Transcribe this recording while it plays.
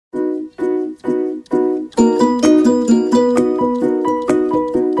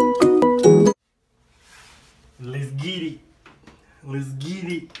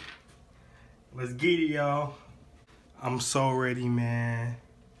get it, y'all. I'm so ready, man.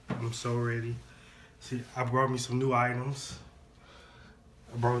 I'm so ready. See, I brought me some new items.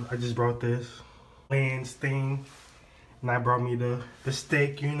 I just brought this lens thing. And I brought me the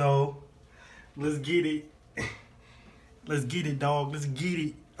stick, you know. Let's get it. Let's get it, dog. Let's get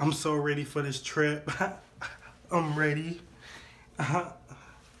it. I'm so ready for this trip. I'm ready. And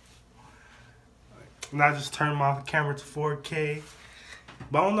I just turned my camera to 4K.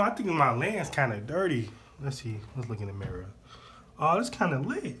 But I don't know, I think my lens kind of dirty. Let's see. Let's look in the mirror. Oh, it's kind of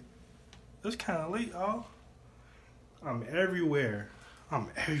lit. It's kind of lit, y'all. I'm everywhere. I'm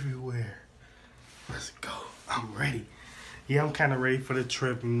everywhere. Let's go. I'm ready. Yeah, I'm kind of ready for the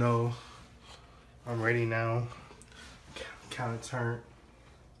trip, you know. I'm ready now. Kind of turned.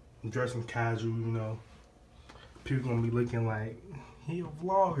 I'm dressing casual, you know. People gonna be looking like, he a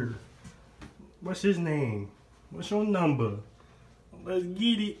vlogger. What's his name? What's your number? Let's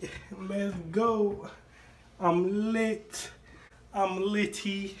get it. Let's go. I'm lit. I'm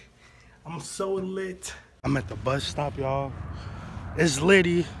litty. I'm so lit. I'm at the bus stop, y'all. It's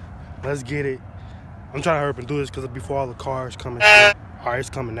litty. Let's get it. I'm trying to hurry up and do this because before all the cars coming. Alright,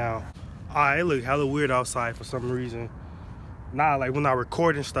 it's coming now. Alright, it look hella weird outside for some reason. Nah, like when I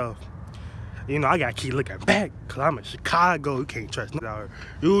recording stuff. You know, I gotta keep looking back because I'm in Chicago. You can't trust nothing out here.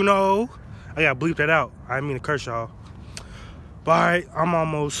 You know, I gotta bleep that out. I didn't mean to curse y'all. But alright, I'm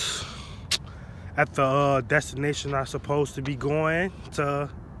almost at the destination I'm supposed to be going to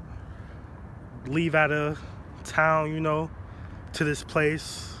leave out of town, you know, to this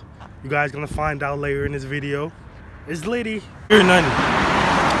place. You guys gonna find out later in this video. It's litty. Hear nothing.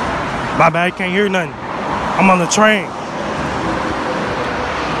 My bad, I can't hear nothing. I'm on the train.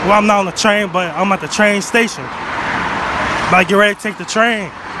 Well, I'm not on the train, but I'm at the train station. Like, get ready to take the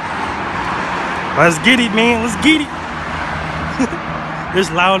train. Let's get it, man. Let's get it. It's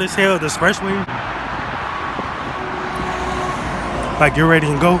loud as hell, the expressway. Like, get ready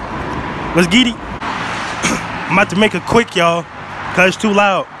and go. Let's get it. I'm about to make it quick, y'all, because it's too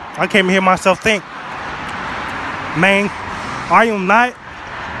loud. I can't even hear myself think. Man, I am not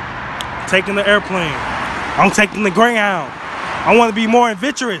taking the airplane. I'm taking the Greyhound. I want to be more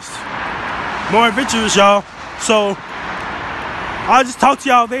adventurous. More adventurous, y'all. So, I'll just talk to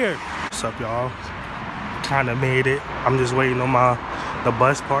y'all there. What's up, y'all? Kind of made it. I'm just waiting on the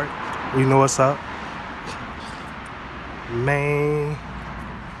bus part. You know what's up? Man,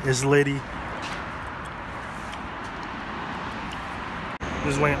 it's litty.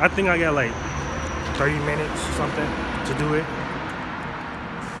 Just waiting. I think I got like 30 minutes or something to do it.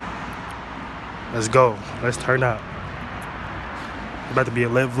 Let's go. Let's turn up. About to be a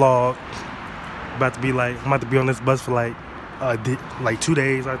lit vlog. About to be like, I'm about to be on this bus for like 2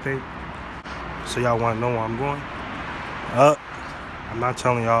 days, I think. So y'all want to know where I'm going? I'm not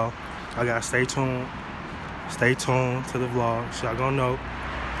telling y'all. I gotta stay tuned. Stay tuned to the vlog, so y'all gonna know.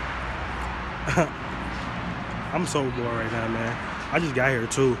 I'm so bored right now, man. I just got here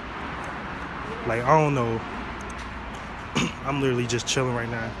too. Like, I don't know. I'm literally just chilling right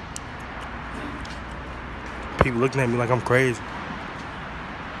now. People looking at me like I'm crazy.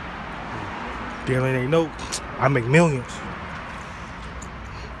 Barely they know I make millions.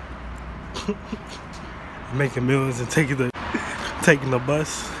 Making millions and taking the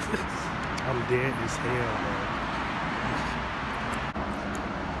bus. I'm dead as hell,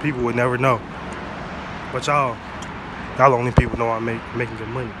 man. People would never know. But y'all the only people know I'm making good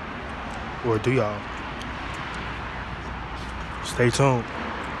money. Or do y'all? Stay tuned.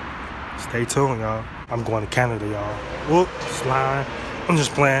 Stay tuned, y'all. I'm going to Canada, y'all. Whoop, slime. I'm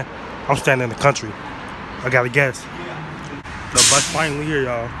just playing. I'm standing in the country. I gotta guess. The bus finally here,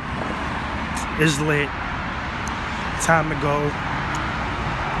 y'all. It's lit. Time to go.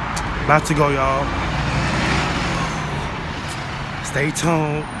 About to go, y'all. Stay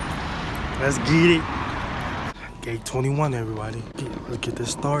tuned. Let's get it. Gate 21, everybody. Let's get this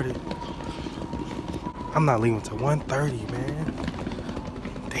started. I'm not leaving till 1:30, man.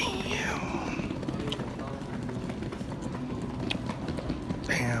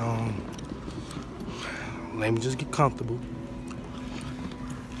 Damn. Let me just get comfortable.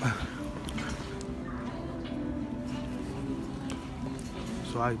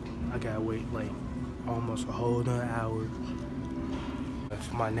 So I gotta wait like almost a whole nother hour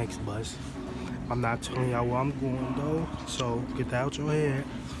for my next bus. I'm not telling y'all where I'm going though, so get that out your head.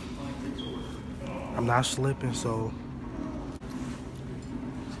 I'm not slipping, so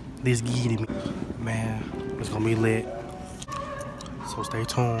this getting me. Man, it's gonna be lit. So stay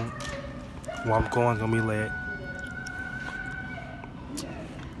tuned. Where I'm going gonna be lit.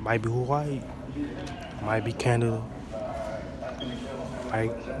 Might be Hawaii. Might be Canada.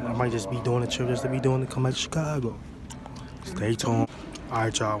 I might just be doing a trip just to be doing to come back to Chicago. Stay tuned. All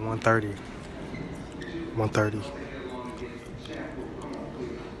right, y'all. 1:30. 1:30.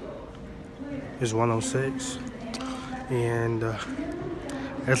 It's 1:06, and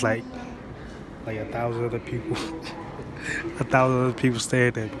it's like 1,000 other people. 1,000 other people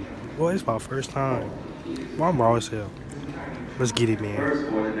staying there. Boy, it's my first time. Well, I'm raw as hell. Let's get it, man.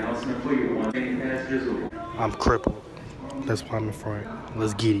 I'm crippled. That's why I'm in front.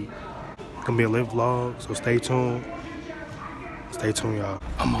 Let's get it. It's gonna be a lit vlog, so stay tuned. Stay tuned, y'all.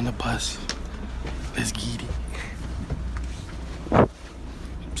 I'm on the bus. Let's get it.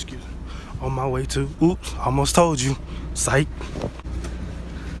 Excuse me. On my way to, oops, almost told you. Psych.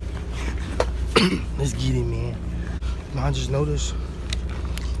 Let's get it, man. I just noticed.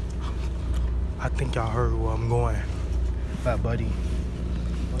 I think y'all heard where I'm going. Fat buddy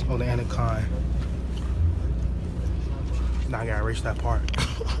on the Anaconda. Now I gotta reach that part.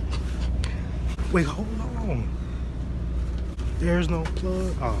 Wait, hold on. There's no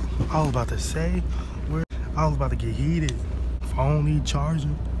plug. Oh, I was about to say, I was about to get heated. Phone need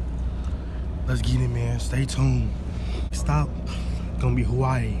charging. Let's get it, man. Stay tuned. Stop. Gonna be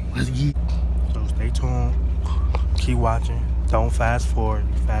Hawaii. Let's get it. So stay tuned. Keep watching. Don't fast forward.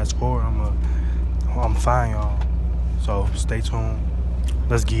 Fast forward, I'm fine, y'all. So stay tuned.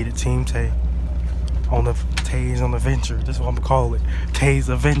 Let's get it. Team Tay on the Tay's on the venture. That's what I'm gonna call it. Tay's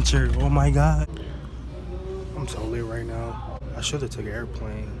adventure. Oh my God. I'm so lit right now. I should have took an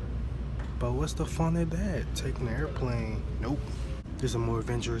airplane. But what's the fun of that? Taking an airplane. Nope. This is a more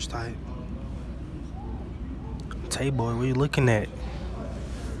adventurous type. Tay boy, what you looking at?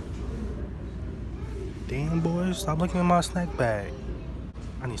 Damn boy, stop looking at my snack bag.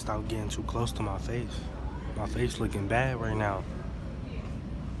 I need to stop getting too close to my face. My face looking bad right now.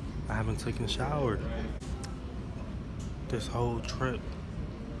 I haven't taken a shower. This whole trip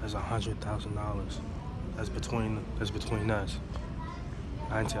is $100,000. That's between us.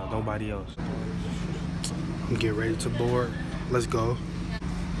 I ain't tell nobody else. Get ready to board. Let's go.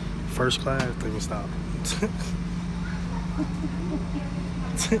 First class. Let me stop.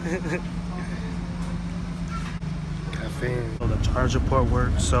 Caffeine. So the charger port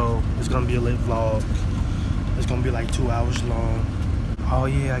works. So it's gonna be a late vlog. It's gonna be like 2 hours long. Oh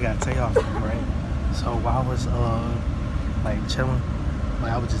yeah, I got Tay off, right? So while I was like chilling,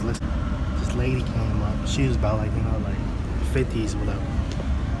 like I was just listening. This lady came up. She was about like, you know, like 50s, whatever.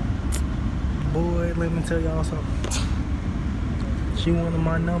 Boy, let me tell y'all something. She wanted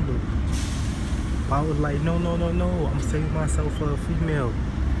my number. I was like, no. I'm saving myself for a female.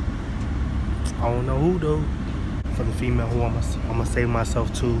 I don't know who though. For the female who I'm gonna save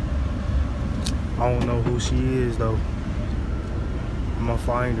myself to. I don't know who she is though. I'm gonna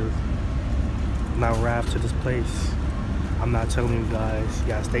find her. Now arrive to this place. I'm not telling you guys. You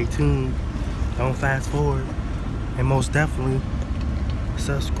gotta stay tuned. Don't fast forward. And most definitely,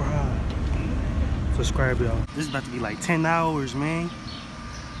 subscribe. Subscribe, y'all. This is about to be like 10 hours, man.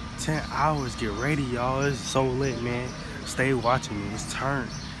 10 hours. Get ready, y'all. It's so lit, man. Stay watching me. It's turned.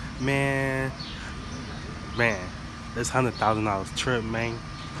 Man. This $100,000 trip, man.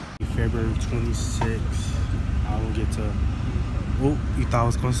 February 26th. I don't get to. Oh, you thought I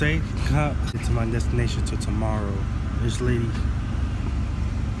was gonna say? Get to my destination till tomorrow. This lady.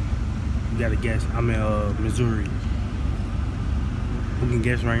 You gotta guess. I'm in Missouri. Who can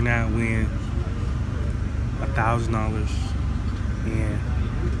guess right now? Win $1,000 and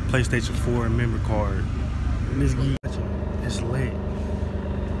PlayStation 4 member card. Let's get it's lit.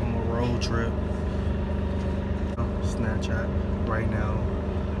 I'm on a road trip. Snapchat right now.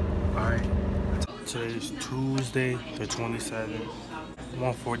 Alright. Today's Tuesday the 27th.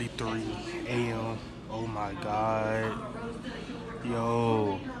 1:43 a.m. Oh my God.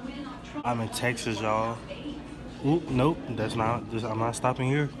 Yo. I'm in Texas, y'all. Oop, nope. That's not. I'm not stopping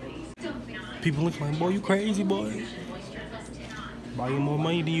here. People look like, boy, you crazy, boy. Buying more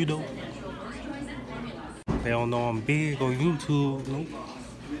money than you do. They don't know I'm big on YouTube. Nope.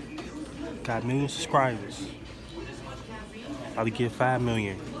 Got 1 million subscribers. About to get 5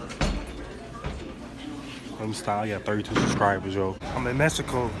 million. Let me stop. I got 32 subscribers, yo. I'm in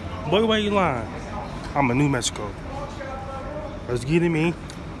Mexico. Boy, why you lying? I'm in New Mexico. Let's get it, me.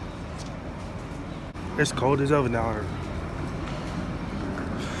 It's cold as ever down here.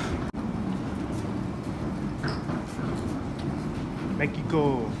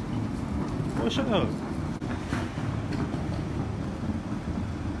 Mexico. Boy, shut up.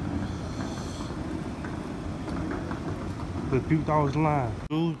 The people thought I was lying.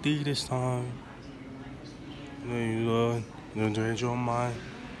 2D this time. You change your mind.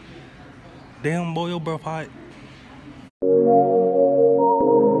 Damn, boy, your breath hot.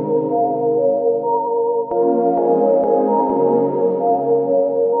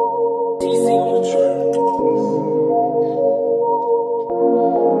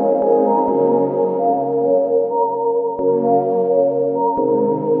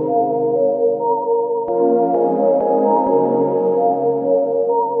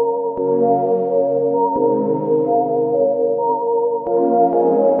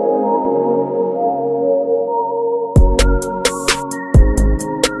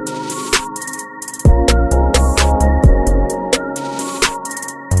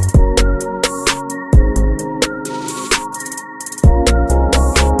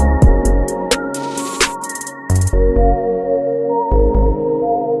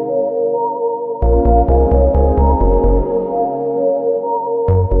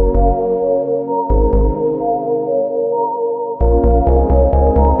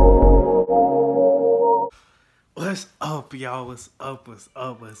 y'all, what's up, what's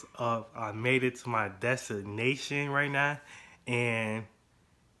up, what's up? I made it to my destination right now, and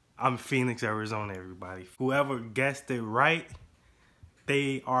I'm Phoenix, Arizona, everybody. Whoever guessed it right,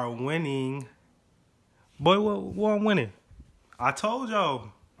 they are winning. Boy, what I'm winning? I told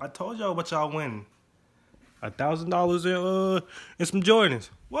y'all what y'all winning. $1,000 and some Jordans.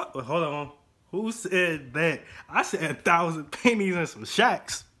 What? Hold on. Who said that? I said 1,000 pennies and some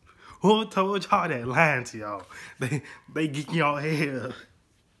Shacks. Who told y'all that? Lying to y'all. They geeking y'all head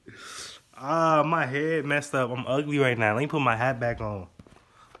up. My head messed up. I'm ugly right now. Let me put my hat back on.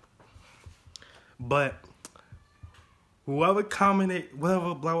 But whoever commented,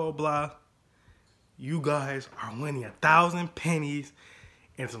 whatever, blah, blah, blah, you guys are winning 1,000 pennies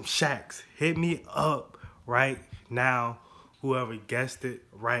and some Shacks. Hit me up right now, whoever guessed it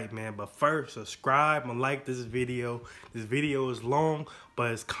right, man. But first, subscribe and like this video. This video is long,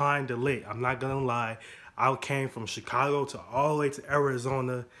 but it's kind of lit. I'm not gonna lie. I came from Chicago to all the way to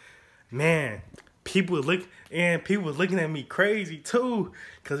Arizona. Man, people were looking at me crazy too,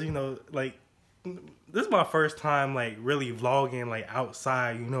 cause you know, like, this is my first time like really vlogging like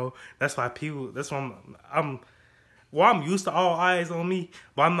outside. You know, that's why I'm used to all eyes on me,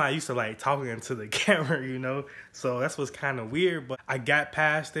 but I'm not used to like talking to the camera, you know? So that's what's kind of weird, but I got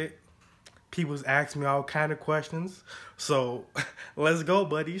past it. People's asking me all kind of questions. So let's go,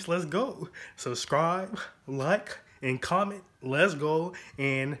 buddies, let's go. Subscribe, like, and comment. Let's go,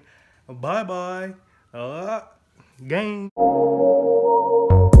 and bye-bye. Gang.